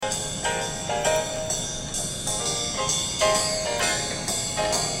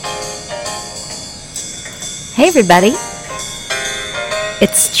Hey everybody,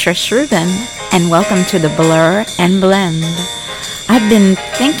 it's Trish Rubin, and welcome to the Blur and Blend. I've been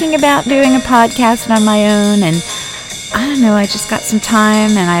thinking about doing a podcast on my own, and I don't know, I just got some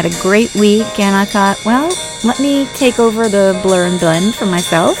time, and I had a great week, and I thought, well, let me take over the Blur and Blend for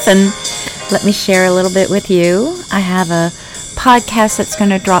myself, and let me share a little bit with you. I have a podcast that's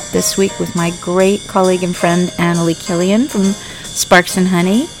going to drop this week with my great colleague and friend, Annalie Killian from Sparks and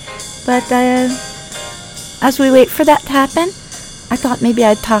Honey, but as we wait for that to happen, I thought maybe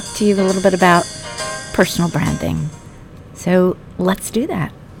I'd talk to you a little bit about personal branding. So let's do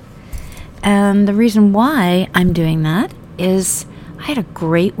that. And the reason why I'm doing that is I had a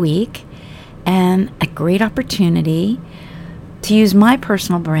great week and a great opportunity to use my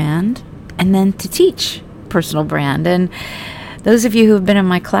personal brand and then to teach personal brand. And those of you who have been in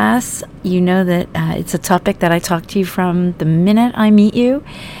my class, you know that it's a topic that I talk to you from the minute I meet you.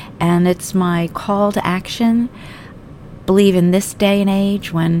 And it's my call to action. Believe in this day and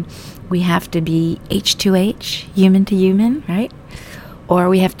age when we have to be H2H, human to human, right? Or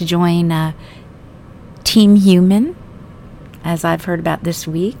we have to join Team Human, as I've heard about this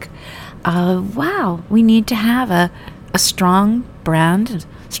week. Wow, we need to have a strong brand,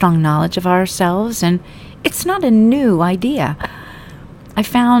 strong knowledge of ourselves, and it's not a new idea. I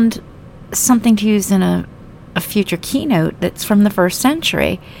found something to use in a future keynote that's from the 1st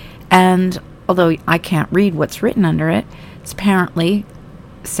century. And although I can't read what's written under it, it apparently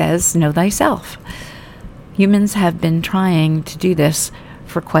says, know thyself. Humans have been trying to do this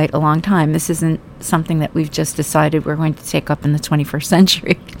for quite a long time. This isn't something that we've just decided we're going to take up in the 21st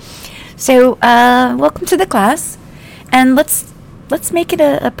century. So welcome to the class. And let's make it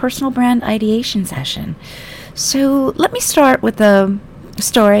a personal brand ideation session. So let me start with the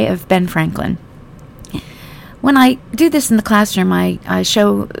story of Ben Franklin. When I do this in the classroom, I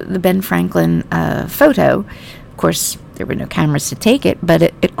show the Ben Franklin photo. Of course, there were no cameras to take it, but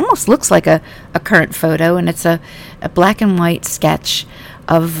it almost looks like a current photo, and it's a black and white sketch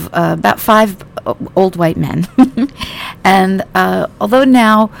of about 5 old white men. And although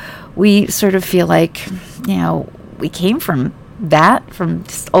now we sort of feel like, we came from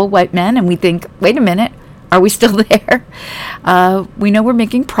just old white men, and we think, wait a minute, are we still there? We know we're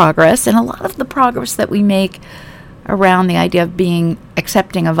making progress, and a lot of the progress that we make around the idea of being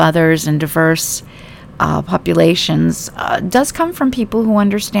accepting of others and diverse populations does come from people who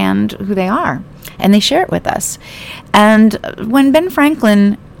understand who they are, and they share it with us. And when Ben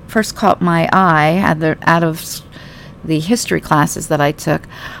Franklin first caught my eye out of the history classes that I took,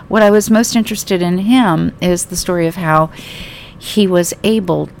 what I was most interested in him is the story of how he was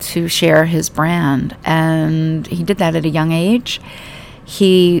able to share his brand, and he did that at a young age.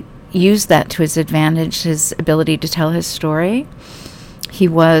 He used that to his advantage, his ability to tell his story. He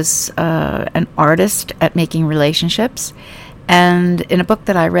was an artist at making relationships, and in a book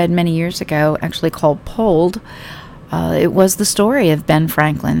that I read many years ago, actually called Pulled, it was the story of Ben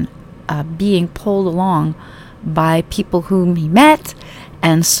Franklin being pulled along by people whom he met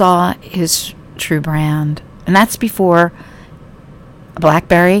and saw his true brand. And that's before a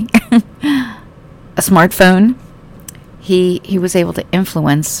BlackBerry, a smartphone. He was able to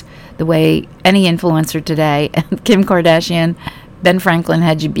influence the way any influencer today, Kim Kardashian, Ben Franklin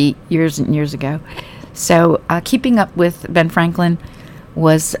had you beat years and years ago. So keeping up with Ben Franklin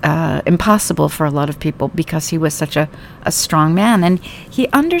was impossible for a lot of people because he was such a strong man, and he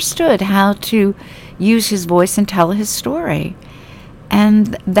understood how to use his voice and tell his story.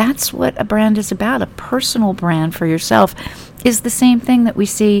 And that's what a brand is about. A personal brand for yourself is the same thing that we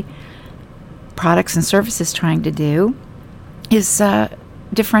see products and services trying to do, is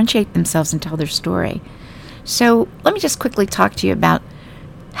differentiate themselves and tell their story. So let me just quickly talk to you about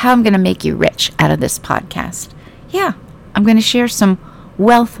how I'm going to make you rich out of this podcast. Yeah, I'm going to share some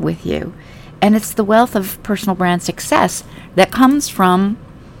wealth with you. And it's the wealth of personal brand success that comes from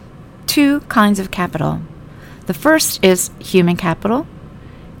 2 kinds of capital. The first is human capital,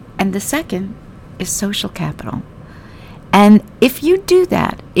 and the second is social capital. And if you do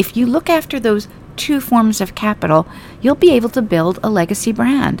that, if you look after those 2 forms of capital, you'll be able to build a legacy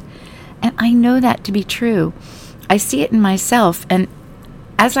brand. And I know that to be true. I see it in myself. And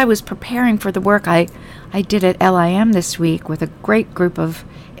as I was preparing for the work I did at LIM this week with a great group of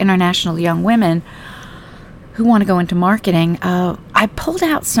international young women who want to go into marketing, I pulled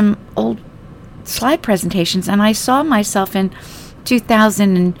out some old slide presentations, and I saw myself in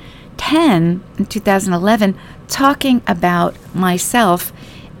 2010 and 2011 talking about myself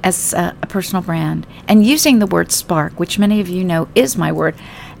as a personal brand and using the word spark, which many of you know is my word.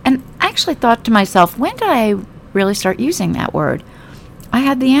 And I actually thought to myself, when did I really start using that word? I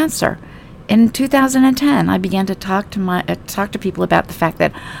had the answer. in 2010, I began to talk to people about the fact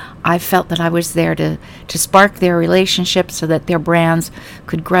that I felt that I was there to spark their relationships so that their brands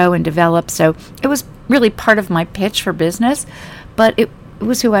could grow and develop. So it was really part of my pitch for business, but it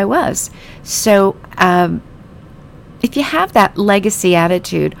was who I was. So if you have that legacy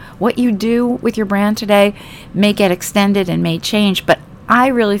attitude, what you do with your brand today may get extended and may change, but I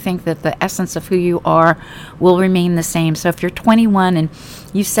really think that the essence of who you are will remain the same. So if you're 21 and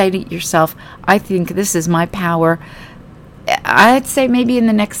you say to yourself, I think this is my power, I'd say maybe in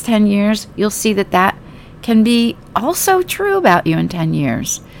the next 10 years, you'll see that that can be also true about you in 10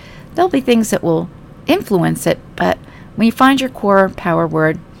 years. There'll be things that will influence it, but when you find your core power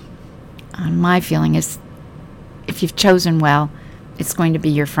word, my feeling is if you've chosen well, it's going to be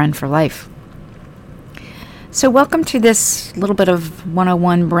your friend for life. So welcome to this little bit of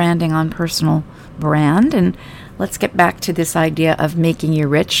 101 branding on personal brand, and let's get back to this idea of making you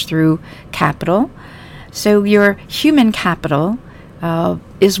rich through capital. So your human capital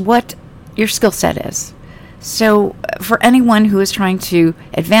is what your skill set is. So for anyone who is trying to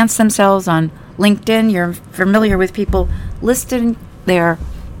advance themselves on LinkedIn, you're familiar with people listing their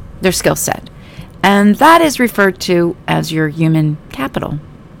skill set. And that is referred to as your human capital.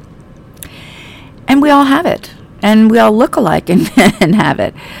 And we all have it. And we all look alike and have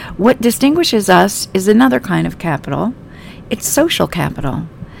it. What distinguishes us is another kind of capital. It's social capital.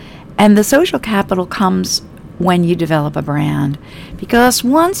 And the social capital comes when you develop a brand. Because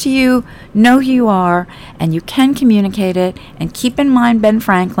once you know who you are and you can communicate it, and keep in mind Ben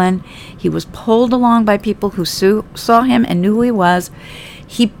Franklin, he was pulled along by people who saw him and knew who he was.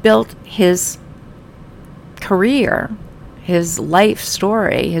 He built his career, his life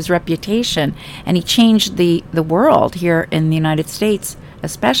story, his reputation, and he changed the world here in the United States,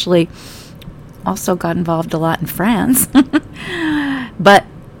 especially. Also got involved a lot in France. But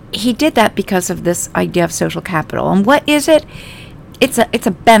he did that because of this idea of social capital. And what is it? It's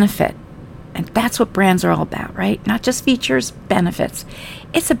a benefit. And that's what brands are all about, right? Not just features, benefits.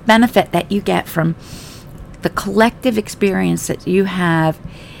 It's a benefit that you get from the collective experience that you have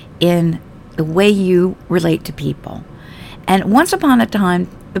in the way you relate to people. And once upon a time,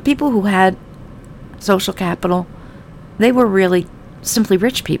 the people who had social capital, they were really simply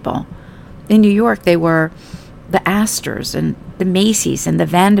rich people. In New York, they were the Astors and the Macy's and the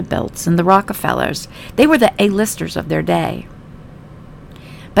Vanderbilts and the Rockefellers. They were the A-listers of their day.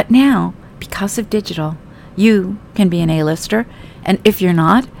 But now, because of digital, you can be an A-lister. And if you're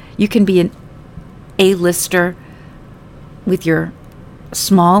not, you can be an A-lister with your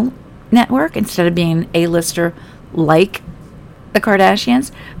small network instead of being an A-lister like the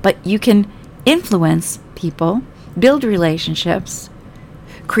Kardashians. But you can influence people, build relationships,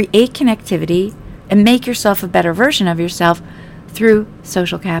 create connectivity, and make yourself a better version of yourself through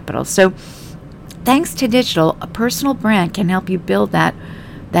social capital. So thanks to digital, a personal brand can help you build that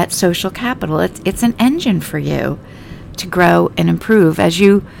social capital. It's an engine for you to grow and improve as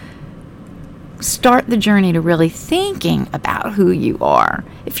you start the journey to really thinking about who you are.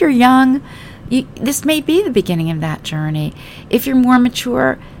 If you're young, this may be the beginning of that journey. If you're more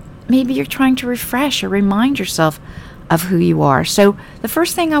mature, maybe you're trying to refresh or remind yourself of who you are. So the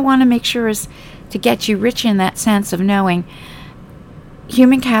first thing I want to make sure is to get you rich in that sense of knowing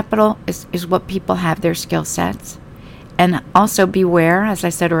human capital is what people have, their skill sets. And also beware, as I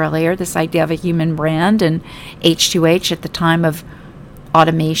said earlier, this idea of a human brand and H2H at the time of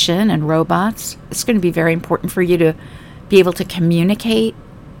automation and robots. It's going to be very important for you to be able to communicate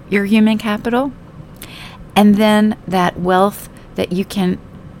your human capital, and then that wealth that you can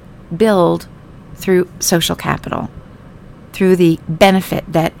build through social capital, through the benefit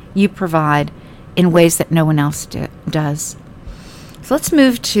that you provide in ways that no one else does. So let's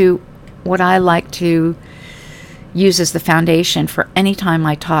move to what I like to use as the foundation for any time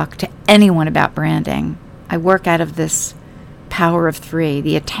I talk to anyone about branding. I work out of this power of three,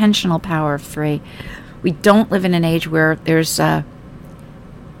 the attentional power of three. We don't live in an age where there's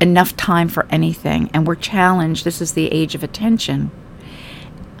enough time for anything, and we're challenged. This is the age of attention.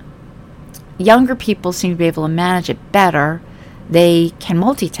 Younger people seem to be able to manage it better. They can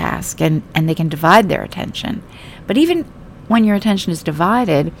multitask and they can divide their attention. But even when your attention is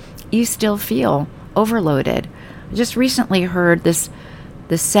divided, you still feel overloaded. I just recently heard this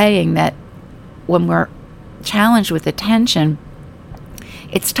saying that when we're challenged with attention,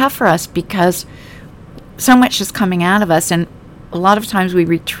 it's tough for us because so much is coming out of us, and a lot of times we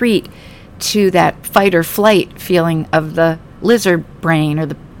retreat to that fight or flight feeling of the lizard brain or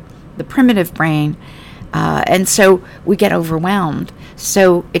the primitive brain, and so we get overwhelmed.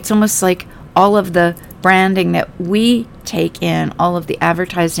 So it's almost like all of the branding that we take in, all of the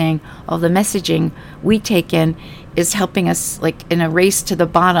advertising, all the messaging we take in is helping us like in a race to the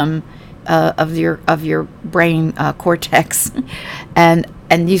bottom of your brain cortex, and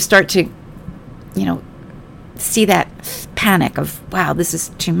you start to, see that panic of, wow, this is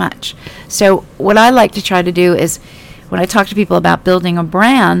too much. So what I like to try to do is when I talk to people about building a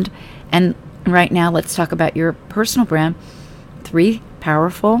brand, and right now let's talk about your personal brand, 3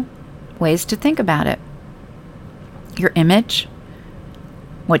 powerful ways to think about it. Your image,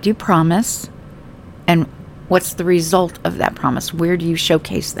 what do you promise, and what's the result of that promise? Where do you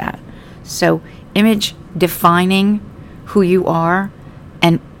showcase that? So image, defining who you are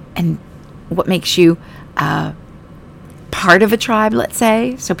and what makes you part of a tribe, let's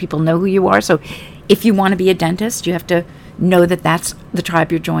say, so people know who you are. So if you want to be a dentist, you have to know that that's the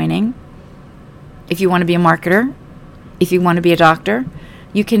tribe you're joining. If you want to be a marketer, if you want to be a doctor,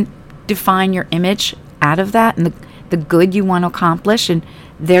 you can define your image out of that and the good you want to accomplish. And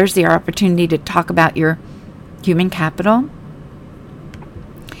there's the opportunity to talk about your human capital.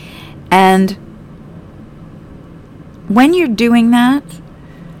 And when you're doing that,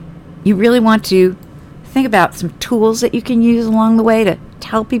 you really want to think about some tools that you can use along the way to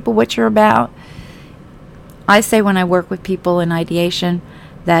tell people what you're about. I say when I work with people in ideation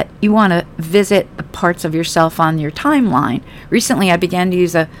that you want to visit the parts of yourself on your timeline. Recently, I began to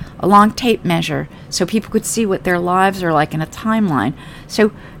use a long tape measure so people could see what their lives are like in a timeline.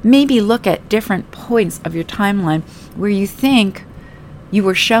 So maybe look at different points of your timeline where you think you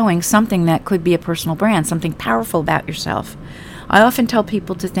were showing something that could be a personal brand, something powerful about yourself. I often tell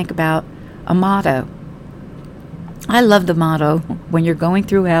people to think about a motto. I love the motto, when you're going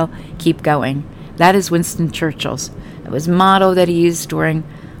through hell, keep going. That is Winston Churchill's. It was a motto that he used during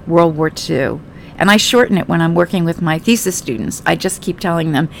World War II. And I shorten it when I'm working with my thesis students. I just keep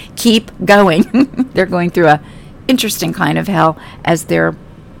telling them, keep going. They're going through a interesting kind of hell as they're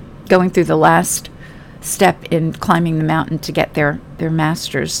going through the last step in climbing the mountain to get their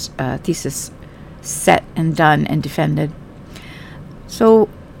master's thesis set and done and defended. So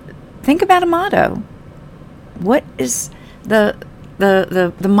think about a motto. What is the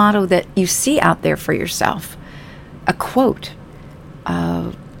motto that you see out there for yourself? A quote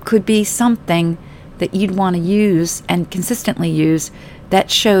could be something that you'd want to use and consistently use that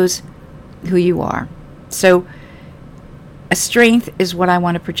shows who you are. So a strength is what I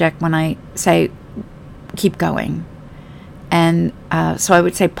want to project when I say keep going. And so I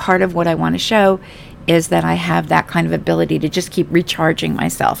would say part of what I want to show is that I have that kind of ability to just keep recharging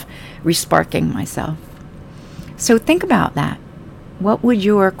myself, resparking myself. So think about that. What would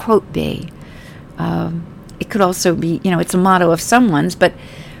your quote be? It could also be, it's a motto of someone's, but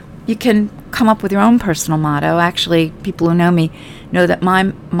you can come up with your own personal motto. Actually, people who know me know that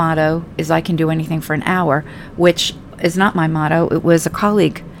my motto is I can do anything for an hour, which is not my motto. It was a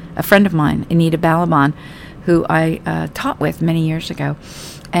colleague, a friend of mine, Anita Balaban, who I taught with many years ago.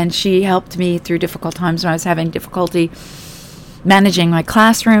 And she helped me through difficult times when I was having difficulty managing my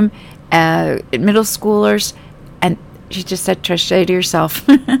classroom, middle schoolers. And she just said, Trish, say to yourself,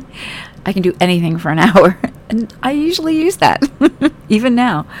 I can do anything for an hour. And I usually use that. Even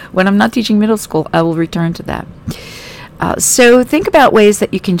now, when I'm not teaching middle school, I will return to that. So think about ways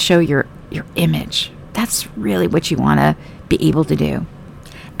that you can show your image. That's really what you want to be able to do.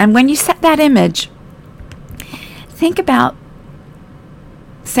 And when you set that image, think about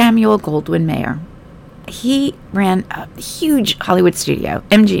Samuel Goldwyn Mayer. He ran a huge Hollywood studio,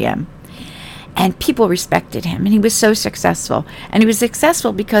 MGM. And people respected him, and he was so successful. And he was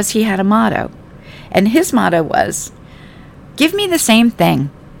successful because he had a motto. And his motto was, give me the same thing,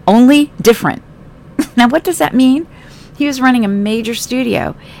 only different. Now, what does that mean? He was running a major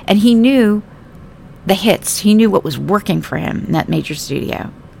studio, and he knew the hits. He knew what was working for him in that major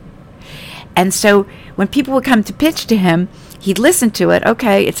studio. And so when people would come to pitch to him, he'd listen to it.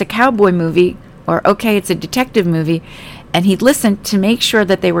 Okay, it's a cowboy movie, or okay, it's a detective movie. And he'd listen to make sure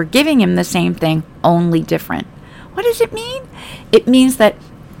that they were giving him the same thing, only different. What does it mean? It means that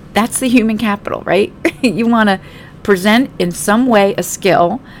that's the human capital, right? You want to present in some way a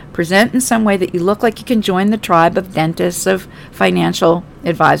skill, present in some way that you look like you can join the tribe of dentists, of financial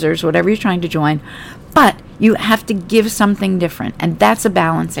advisors, whatever you're trying to join. But you have to give something different, and that's a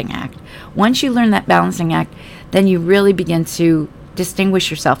balancing act. Once you learn that balancing act, then you really begin to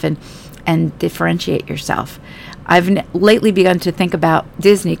distinguish yourself and differentiate yourself. I've lately begun to think about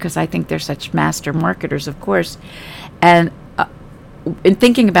Disney because I think they're such master marketers, of course. And in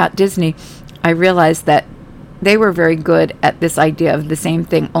thinking about Disney, I realized that they were very good at this idea of the same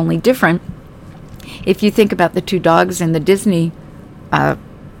thing, only different. If you think about the two dogs in the Disney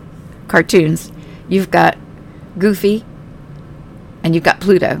cartoons, you've got Goofy and you've got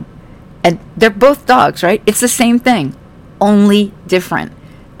Pluto. And they're both dogs, right? It's the same thing, only different.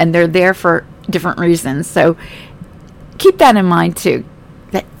 And they're there for different reasons. So keep that in mind too.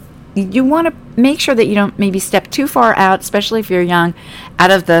 That you want to make sure that you don't maybe step too far out, especially if you're young,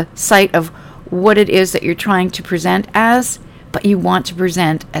 out of the sight of what it is that you're trying to present as, but you want to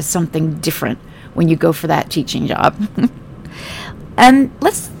present as something different when you go for that teaching job. And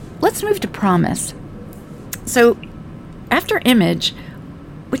let's move to promise. So after image,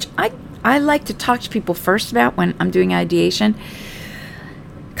 which I like to talk to people first about when I'm doing ideation,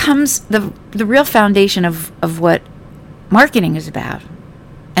 comes the real foundation of what marketing is about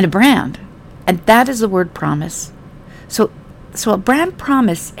and a brand. And that is the word promise. So a brand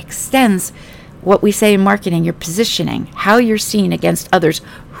promise extends what we say in marketing, your positioning, how you're seen against others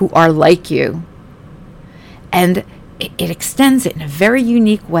who are like you. And it extends it in a very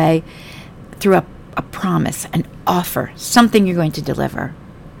unique way through a promise, an offer, something you're going to deliver.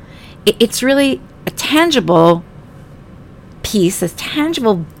 It's really a tangible piece, a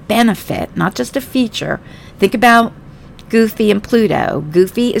tangible benefit, not just a feature. Think about Goofy and Pluto.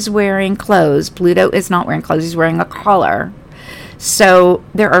 Goofy is wearing clothes. Pluto is not wearing clothes. He's wearing a collar. So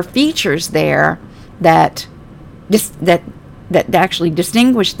there are features there that actually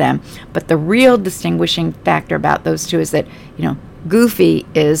distinguish them. But the real distinguishing factor about those two is that, Goofy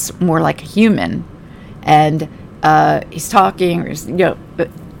is more like a human, and he's talking,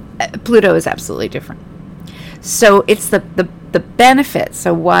 Pluto is absolutely different. So it's the benefit.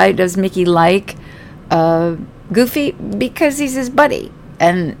 So why does Mickey like Goofy? Because he's his buddy,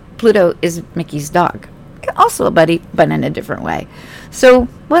 and Pluto is Mickey's dog. Also a buddy, but in a different way. So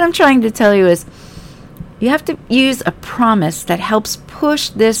what I'm trying to tell you is you have to use a promise that helps push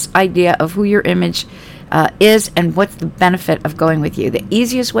this idea of who your image is and what's the benefit of going with you. The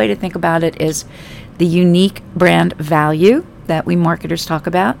easiest way to think about it is the unique brand value that we marketers talk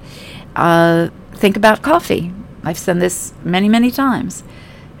about. Think about coffee. I've said this many, many times.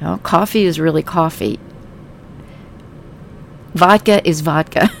 Coffee is really coffee. Vodka is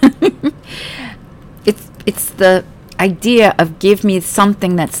vodka. It's the idea of give me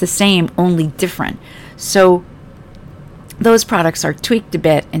something that's the same, only different. So those products are tweaked a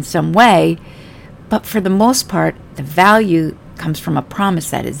bit in some way, but for the most part, the value comes from a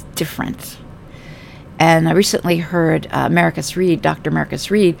promise that is different. And I recently heard Dr. Marcus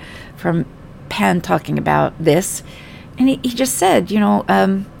Reed from Penn talking about this, and he just said,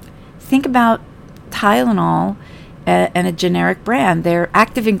 think about Tylenol and a generic brand. Their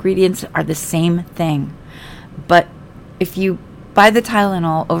active ingredients are the same thing. But if you buy the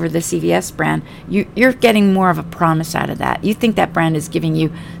Tylenol over the CVS brand, you're getting more of a promise out of that. You think that brand is giving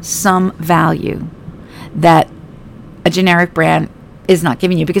you some value that a generic brand is not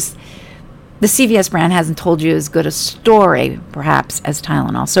giving you, because the CVS brand hasn't told you as good a story, perhaps, as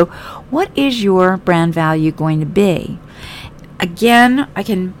Tylenol. So what is your brand value going to be? Again, I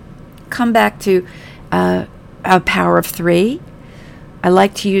can come back to a power of three. I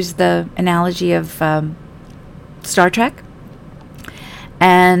like to use the analogy of Star Trek.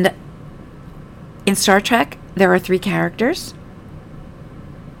 And in Star Trek, there are three characters,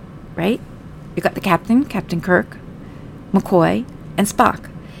 right? You've got the captain, Captain Kirk, McCoy, and Spock.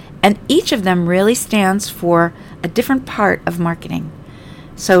 And each of them really stands for a different part of marketing.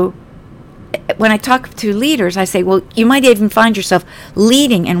 So when I talk to leaders, I say, well, you might even find yourself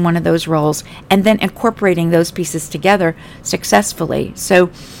leading in one of those roles and then incorporating those pieces together successfully.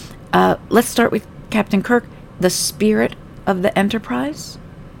 So let's start with Captain Kirk, the spirit of the Enterprise,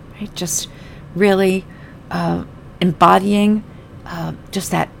 right? Just really embodying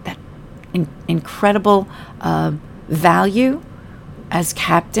just that incredible value as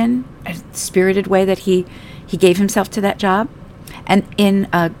captain, a spirited way that he gave himself to that job. And in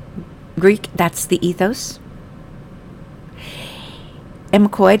Greek, that's the ethos. And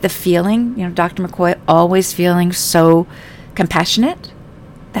McCoy, the feeling, Dr. McCoy always feeling so compassionate.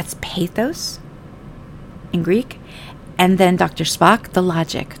 That's pathos in Greek. And then Dr. Spock, the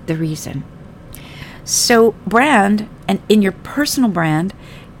logic, the reason. So brand, and in your personal brand,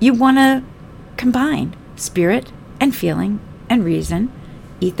 you want to combine spirit and feeling and reason,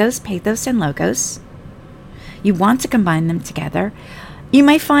 ethos, pathos, and logos. You want to combine them together. You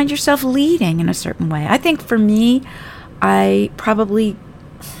might find yourself leading in a certain way. I think for me, I probably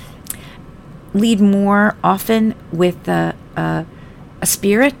lead more often with a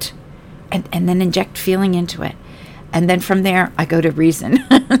spirit and then inject feeling into it. And then from there, I go to reason.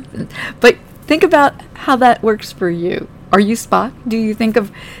 But think about how that works for you. Are you Spock? Do you think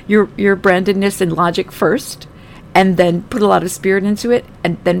of your brandedness and logic first, and then put a lot of spirit into it,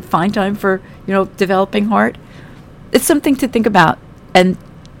 and then find time for, developing heart? It's something to think about And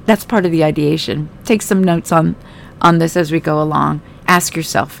that's part of the ideation. Take some notes on this as we go along. Ask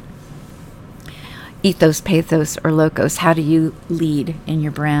yourself, ethos, pathos, or logos, how do you lead in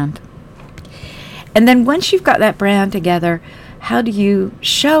your brand? And then once you've got that brand together, how do you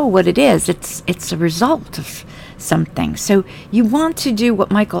show what it is? It's a result of something. So you want to do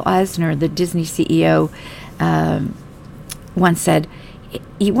what Michael Eisner, the Disney CEO, once said.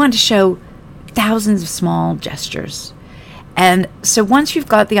 He wanted to show thousands of small gestures. And so once you've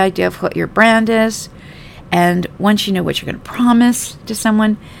got the idea of what your brand is, and once you know what you're going to promise to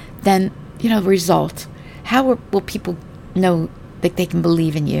someone, then, the result. How will people know that they can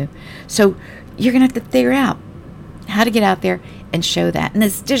believe in you? So you're going to have to figure out how to get out there and show that. In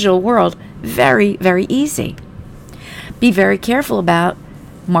this digital world, very, very easy. Be very careful about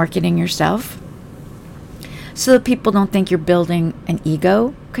marketing yourself so that people don't think you're building an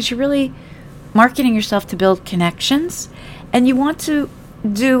ego, because you're really marketing yourself to build connections. And you want to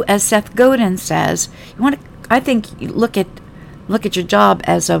do, as Seth Godin says, you want to, I think, look at your job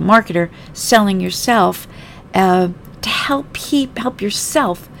as a marketer, selling yourself to help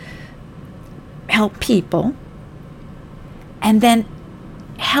yourself help people, and then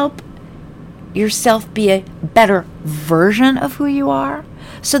help yourself be a better version of who you are,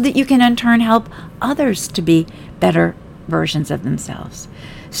 so that you can in turn help others to be better versions of themselves.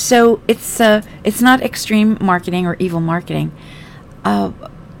 So it's not extreme marketing or evil marketing.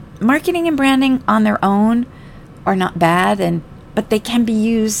 Marketing and branding on their own are not bad, but they can be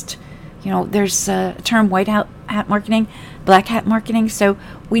used. There's a term, white hat marketing, black hat marketing. So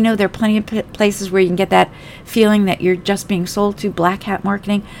we know there are plenty of places where you can get that feeling that you're just being sold to black hat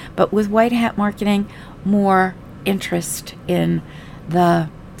marketing. But with white hat marketing, more interest in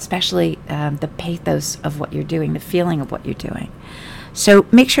especially the pathos of what you're doing, the feeling of what you're doing. So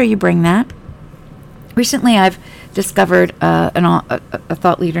make sure you bring that. Recently, I've discovered a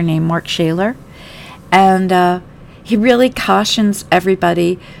thought leader named Mark Shaler, and he really cautions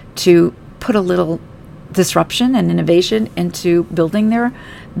everybody to put a little disruption and innovation into building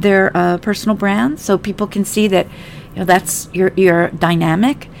their personal brand, so people can see that that's your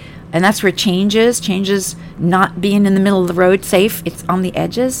dynamic, and that's where change is. Change is not being in the middle of the road safe; it's on the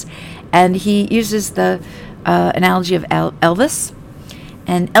edges. And he uses the analogy of Elvis.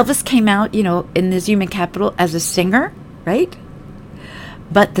 And Elvis came out, in his human capital as a singer, right?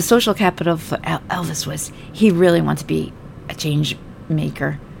 But the social capital for Elvis was he really wanted to be a change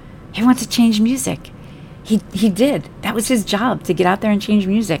maker. He wanted to change music. He did. That was his job, to get out there and change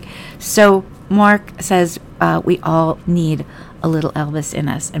music. So Mark says we all need a little Elvis in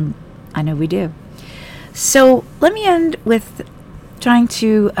us, and I know we do. So let me end with trying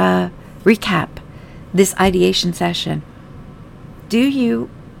to recap this ideation session. Do you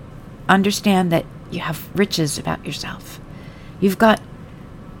understand that you have riches about yourself? You've got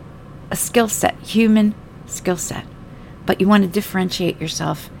a skill set, human skill set, but you want to differentiate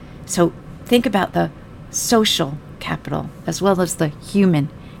yourself. So think about the social capital as well as the human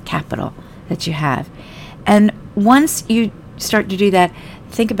capital that you have. And once you start to do that,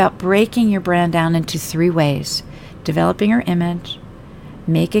 think about breaking your brand down into 3 ways: developing your image,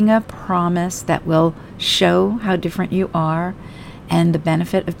 making a promise that will show how different you are and the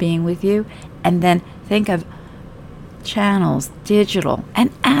benefit of being with you, and then think of channels, digital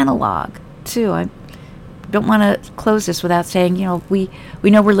and analog too. I don't want to close this without saying, we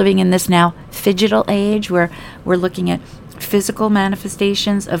know we're living in this now phygital age where we're looking at physical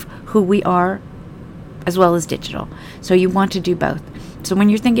manifestations of who we are as well as digital. So you want to do both. So when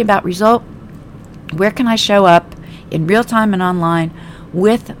you're thinking about result, where can I show up in real time and online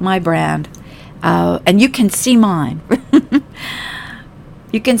with my brand? And you can see mine.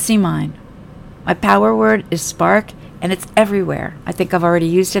 You can see mine. My power word is spark, and it's everywhere. I think I've already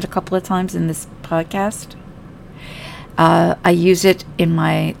used it a couple of times in this podcast. I use it in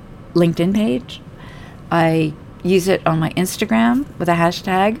my LinkedIn page. I use it on my Instagram with a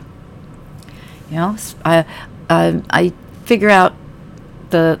hashtag. I figure out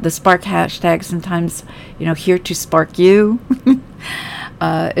the spark hashtag sometimes. Here to spark you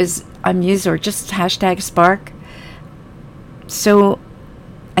is I'm used, or just hashtag spark. So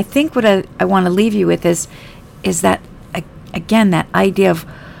I think what I want to leave you with is that, again, that idea of,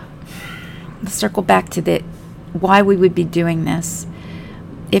 let's circle back to why we would be doing this.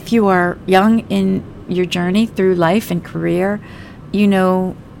 If you are young in your journey through life and career,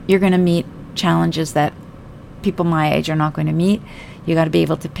 you're going to meet challenges that people my age are not going to meet. You got to be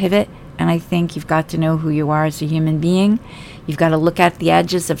able to pivot, and I think you've got to know who you are as a human being. You've got to look at the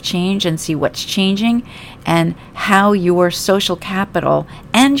edges of change and see what's changing and how your social capital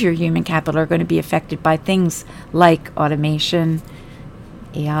and your human capital are going to be affected by things like automation,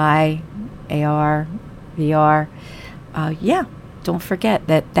 AI, AR, VR. Yeah, don't forget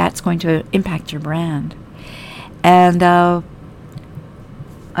that that's going to impact your brand. And I'd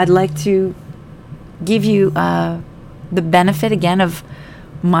like to give you the benefit again of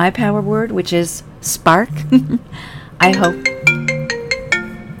my power word, which is spark. I hope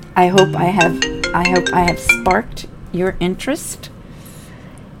I have sparked your interest,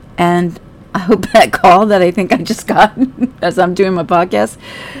 and I hope that call that I think I just got as I'm doing my podcast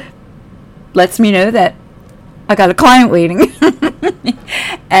lets me know that I got a client waiting.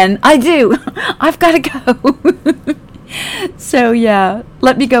 And I do. I've got to go. So yeah,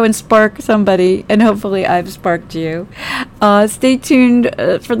 let me go and spark somebody, and hopefully I've sparked you. Stay tuned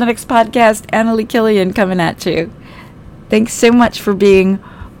for the next podcast. Annalie Killian coming at you. Thanks so much for being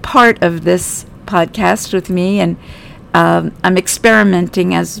part of this podcast with me, and I'm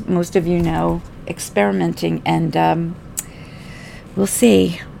experimenting, as most of you know, and we'll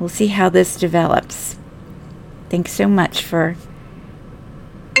see how this develops. Thanks so much for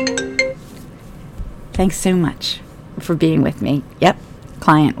being with me. Yep,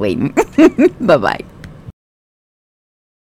 client waiting. Bye-bye.